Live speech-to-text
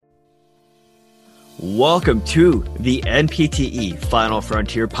Welcome to the NPTE Final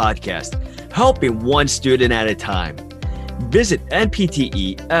Frontier podcast, helping one student at a time. Visit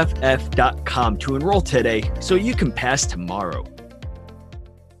npteff.com to enroll today so you can pass tomorrow.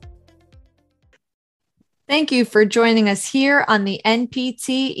 Thank you for joining us here on the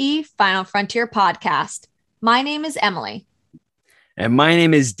NPTE Final Frontier podcast. My name is Emily. And my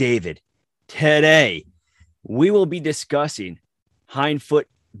name is David. Today, we will be discussing hindfoot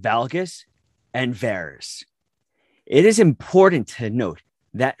valgus and varus. It is important to note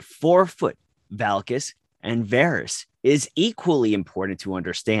that forefoot valgus and varus is equally important to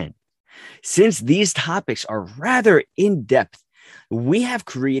understand. Since these topics are rather in-depth, we have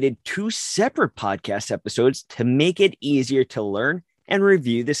created two separate podcast episodes to make it easier to learn and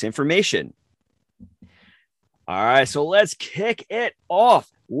review this information. All right, so let's kick it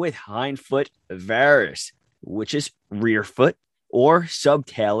off with hindfoot varus, which is rear foot or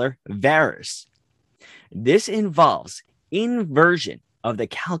subtalar varus. This involves inversion of the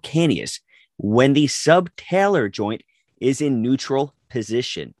calcaneus when the subtalar joint is in neutral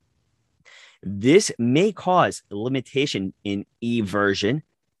position. This may cause limitation in eversion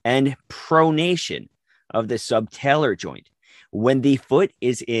and pronation of the subtalar joint when the foot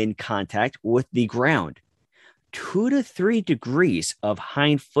is in contact with the ground. 2 to 3 degrees of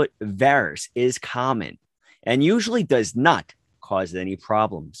hindfoot varus is common and usually does not cause any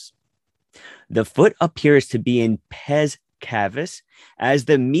problems. The foot appears to be in pes cavus as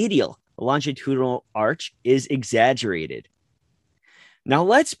the medial longitudinal arch is exaggerated. Now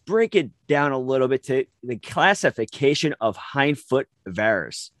let's break it down a little bit to the classification of hindfoot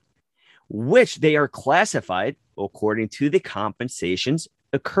varus, which they are classified according to the compensations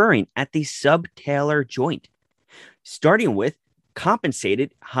occurring at the subtalar joint, starting with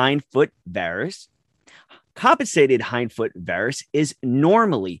compensated hindfoot varus. Compensated hindfoot varus is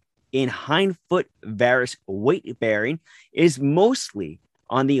normally in hindfoot varus weight bearing is mostly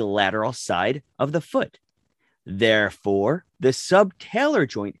on the lateral side of the foot. Therefore, the subtalar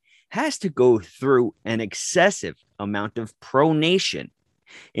joint has to go through an excessive amount of pronation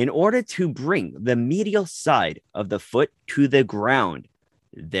in order to bring the medial side of the foot to the ground,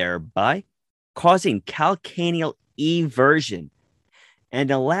 thereby causing calcaneal eversion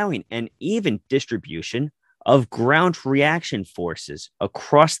and allowing an even distribution of ground reaction forces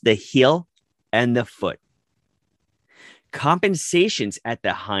across the heel and the foot. Compensations at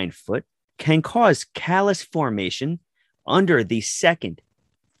the hindfoot can cause callus formation under the second,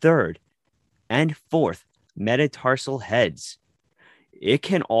 third, and fourth metatarsal heads. It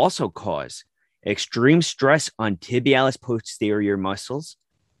can also cause extreme stress on tibialis posterior muscles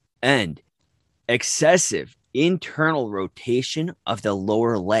and excessive internal rotation of the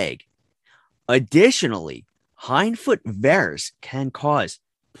lower leg. Additionally, hindfoot varus can cause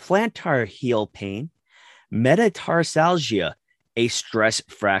plantar heel pain, metatarsalgia, a stress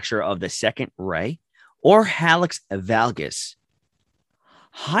fracture of the second ray, or hallux valgus.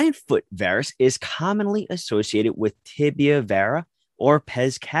 Hindfoot varus is commonly associated with tibia vara or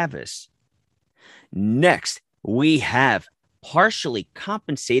pes cavus. Next, we have partially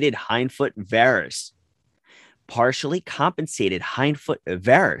compensated hindfoot varus. Partially compensated hindfoot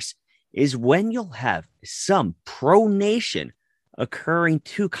varus is when you'll have some pronation occurring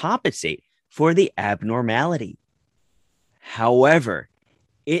to compensate for the abnormality. However,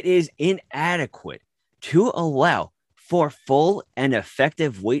 it is inadequate to allow for full and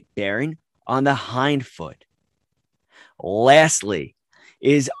effective weight bearing on the hindfoot. Lastly,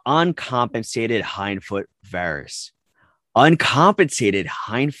 is uncompensated hindfoot varus. Uncompensated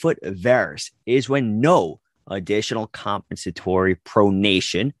hindfoot varus is when no additional compensatory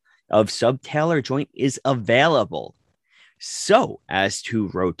pronation of subtalar joint is available so as to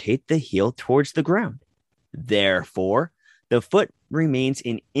rotate the heel towards the ground. Therefore, the foot remains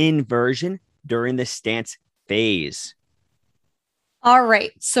in inversion during the stance phase. All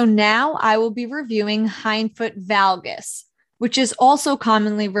right, so now I will be reviewing hindfoot valgus, which is also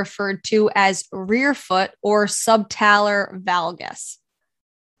commonly referred to as rear foot or subtalar valgus.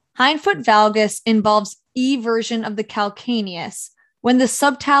 Hindfoot valgus involves eversion of the calcaneus when the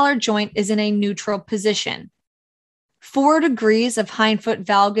subtalar joint is in a neutral position. 4 degrees of hindfoot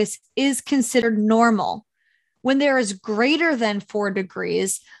valgus is considered normal. When there is greater than 4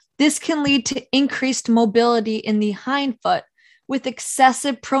 degrees, this can lead to increased mobility in the hindfoot with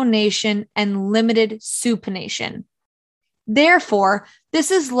excessive pronation and limited supination. Therefore, this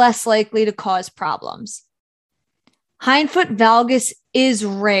is less likely to cause problems. Hindfoot valgus is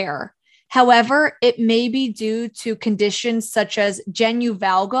rare. However, it may be due to conditions such as genu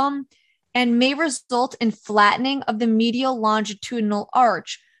valgum and may result in flattening of the medial longitudinal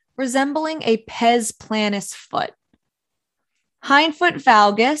arch, resembling a pes planus foot. Hindfoot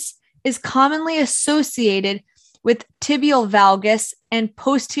valgus is commonly associated with tibial valgus and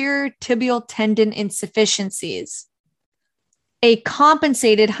posterior tibial tendon insufficiencies. A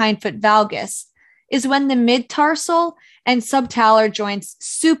compensated hindfoot valgus is when the mid-tarsal and subtalar joints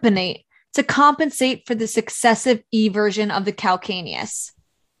supinate to compensate for the successive eversion of the calcaneus.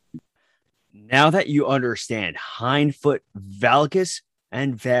 Now that you understand hindfoot valgus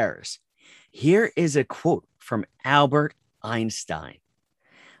and varus, here is a quote from Albert Einstein.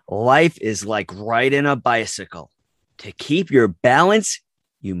 Life is like riding a bicycle. To keep your balance,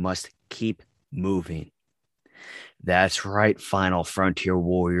 you must keep moving. That's right, Final Frontier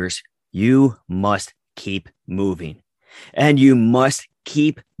Warriors. You must keep moving. And you must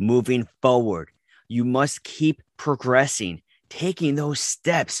keep moving forward. You must keep progressing, taking those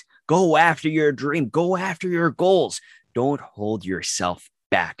steps. Go after your dream. Go after your goals. Don't hold yourself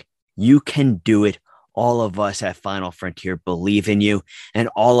back. You can do it. All of us at Final Frontier believe in you, and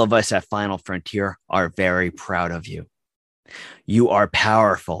all of us at Final Frontier are very proud of you. You are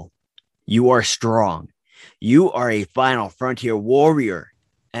powerful. You are strong. You are a Final Frontier warrior,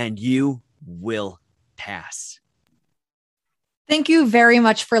 and you will pass. Thank you very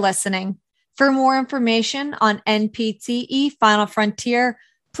much for listening. For more information on NPTE Final Frontier,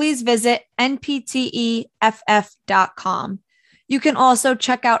 please visit npteff.com. You can also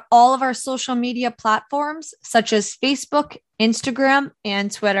check out all of our social media platforms, such as Facebook, Instagram, and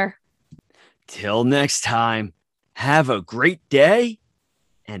Twitter. Till next time, have a great day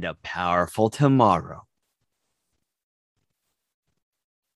and a powerful tomorrow.